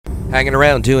hanging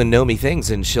around doing gnomey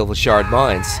things in Shard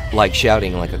Mines, like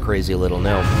shouting like a crazy little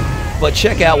gnome. But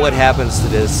check out what happens to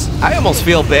this. I almost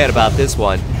feel bad about this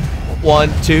one. 1,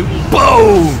 2,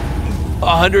 boom!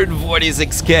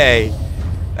 146k.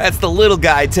 That's the little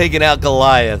guy taking out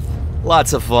Goliath.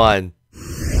 Lots of fun.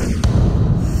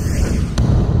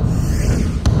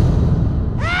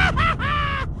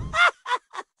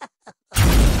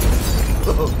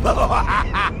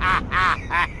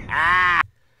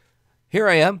 Here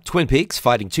I am, Twin Peaks,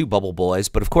 fighting 2 bubble boys,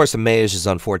 but of course the mage is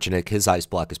unfortunate. His ice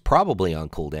block is probably on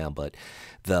cooldown, but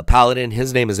the paladin,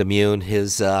 his name is immune.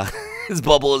 His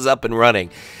bubble is up and running.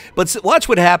 But watch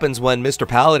what happens when Mr.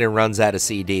 Paladin runs out of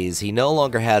CDs. He no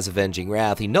longer has Avenging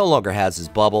Wrath. He no longer has his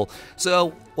bubble.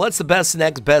 So what's the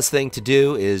next best thing to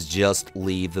do is just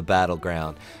leave the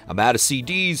battleground. I'm out of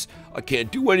CDs. I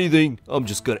can't do anything. I'm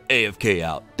just going to AFK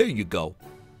out. There you go.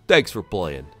 Thanks for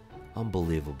playing.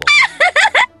 Unbelievable.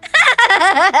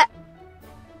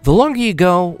 The longer you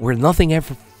go, where nothing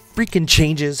ever freaking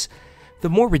changes, the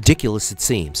more ridiculous it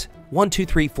seems. 1, 2,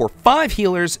 3, 4, 5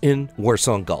 healers in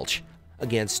Warsong Gulch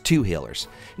against 2 healers.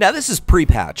 Now this is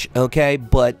pre-patch, okay?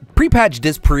 But pre-patch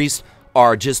disc priests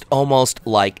are just almost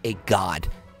like a god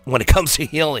when it comes to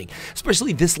healing,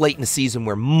 especially this late in the season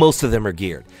where most of them are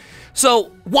geared.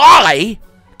 So why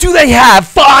do they have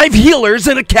 5 healers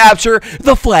in a capture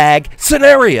the flag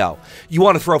scenario? You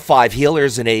want to throw 5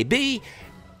 healers in AB,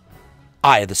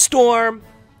 Eye of the Storm,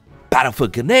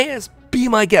 Battlefield Ganaeus, be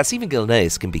my guest. Even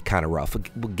Ganaeus can be kind of rough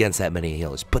against that many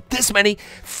healers. But this many?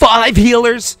 5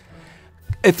 healers?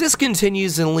 If this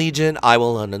continues in Legion, I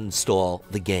will uninstall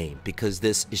the game because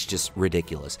this is just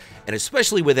ridiculous. And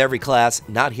especially with every class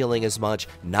not healing as much,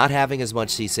 not having as much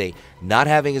CC, not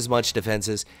having as much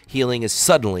defenses, healing is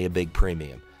suddenly a big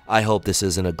premium. I hope this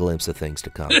isn't a glimpse of things to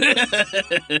come.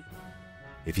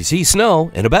 If you see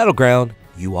snow in a battleground,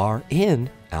 you are in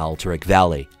Alterac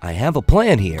Valley. I have a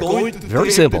plan here.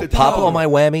 Very simple. Pop all my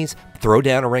whammies, throw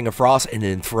down a Ring of Frost, and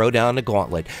then throw down the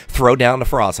Gauntlet. Throw down the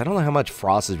Frost. I don't know how much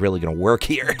Frost is really going to work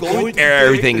here.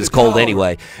 Everything is cold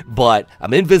anyway. But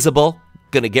I'm invisible.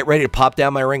 Going to get ready to pop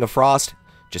down my Ring of Frost.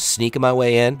 Just sneaking my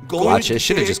way in. Watch this.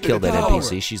 Should have just killed that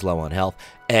NPC. She's low on health.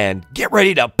 And get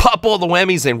ready to pop all the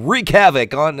whammies and wreak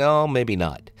havoc on... No, maybe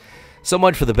not. So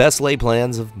much for the best laid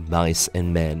plans of mice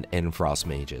and men and frost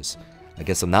mages. I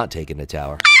guess I'm not taking the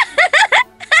tower.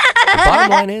 The bottom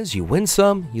line is, you win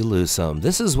some, you lose some.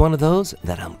 This is one of those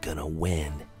that I'm gonna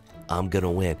win. I'm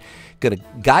gonna win. Gonna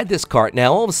guide this cart.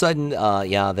 Now, all of a sudden,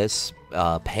 this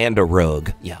Panda Rogue.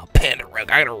 Yeah, Panda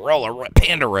Rogue. I gotta roll a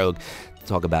Panda Rogue.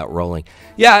 Talk about rolling.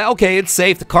 Yeah, okay, it's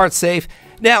safe. The cart's safe.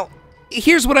 Now,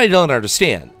 here's what I don't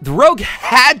understand. The Rogue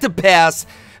had to pass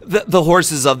the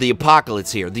horses of the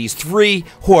apocalypse here. These 3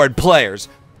 horde players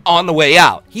on the way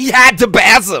out. He had to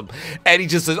pass them. And he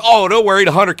just says, oh, don't worry,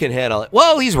 the hunter can handle it.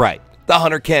 Well, he's right. The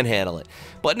hunter can handle it.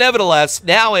 But nevertheless,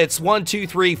 now it's 1, 2,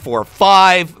 3, 4,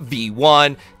 5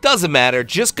 v1. Doesn't matter.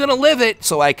 Just gonna live it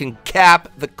so I can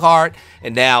cap the cart.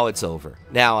 And now it's over.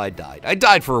 Now I died. I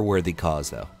died for a worthy cause,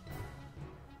 though.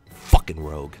 Fucking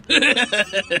Rogue.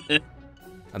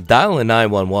 I'm dialing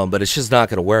 911, but it's just not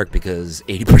going to work because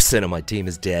 80% of my team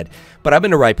is dead. But I'm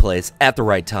in the right place at the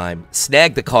right time,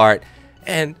 snagged the cart,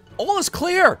 and all is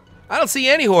clear. I don't see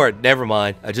any horde. Never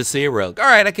mind. I just see a rogue. All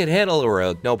right, I can handle a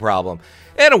rogue. No problem.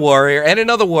 And a warrior, and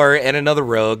another warrior, and another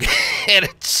rogue, and a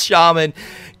shaman.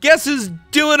 Guess who's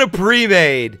doing a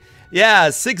pre-made? Yeah,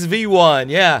 6v1.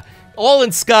 Yeah, all in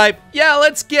Skype. Yeah,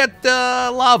 let's get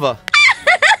lava.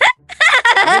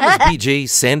 BG,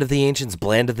 Sand of the Ancients,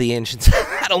 Bland of the Ancients.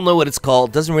 I don't know what it's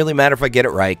called. Doesn't really matter if I get it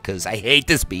right, because I hate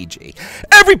this BG.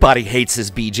 Everybody hates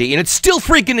this BG, and it still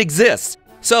freaking exists.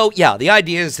 So, yeah, the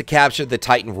idea is to capture the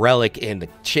Titan relic in the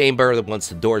chamber once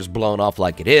the door's blown off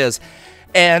like it is.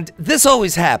 And this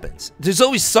always happens. There's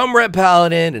always some Red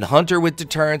Paladin and Hunter with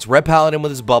deterrence, Red Paladin with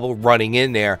his bubble running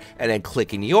in there and then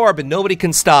clicking the orb, and nobody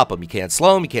can stop him. You can't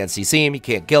slow him, you can't CC him, you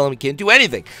can't kill him, you can't do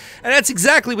anything. And that's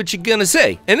exactly what you're gonna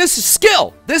see. And this is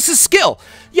skill. This is skill.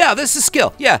 Yeah, this is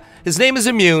skill. Yeah, his name is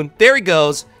Immune. There he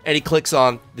goes. And he clicks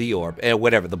on the orb. And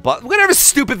whatever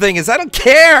stupid thing is, I don't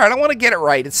care. I don't want to get it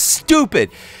right. It's stupid.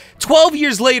 12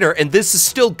 years later, and this is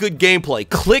still good gameplay.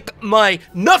 Click my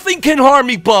nothing can harm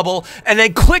me bubble, and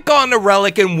then click on the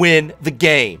relic and win the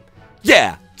game.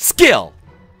 Yeah, skill.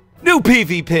 Noob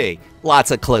PVP.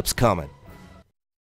 Lots of clips coming.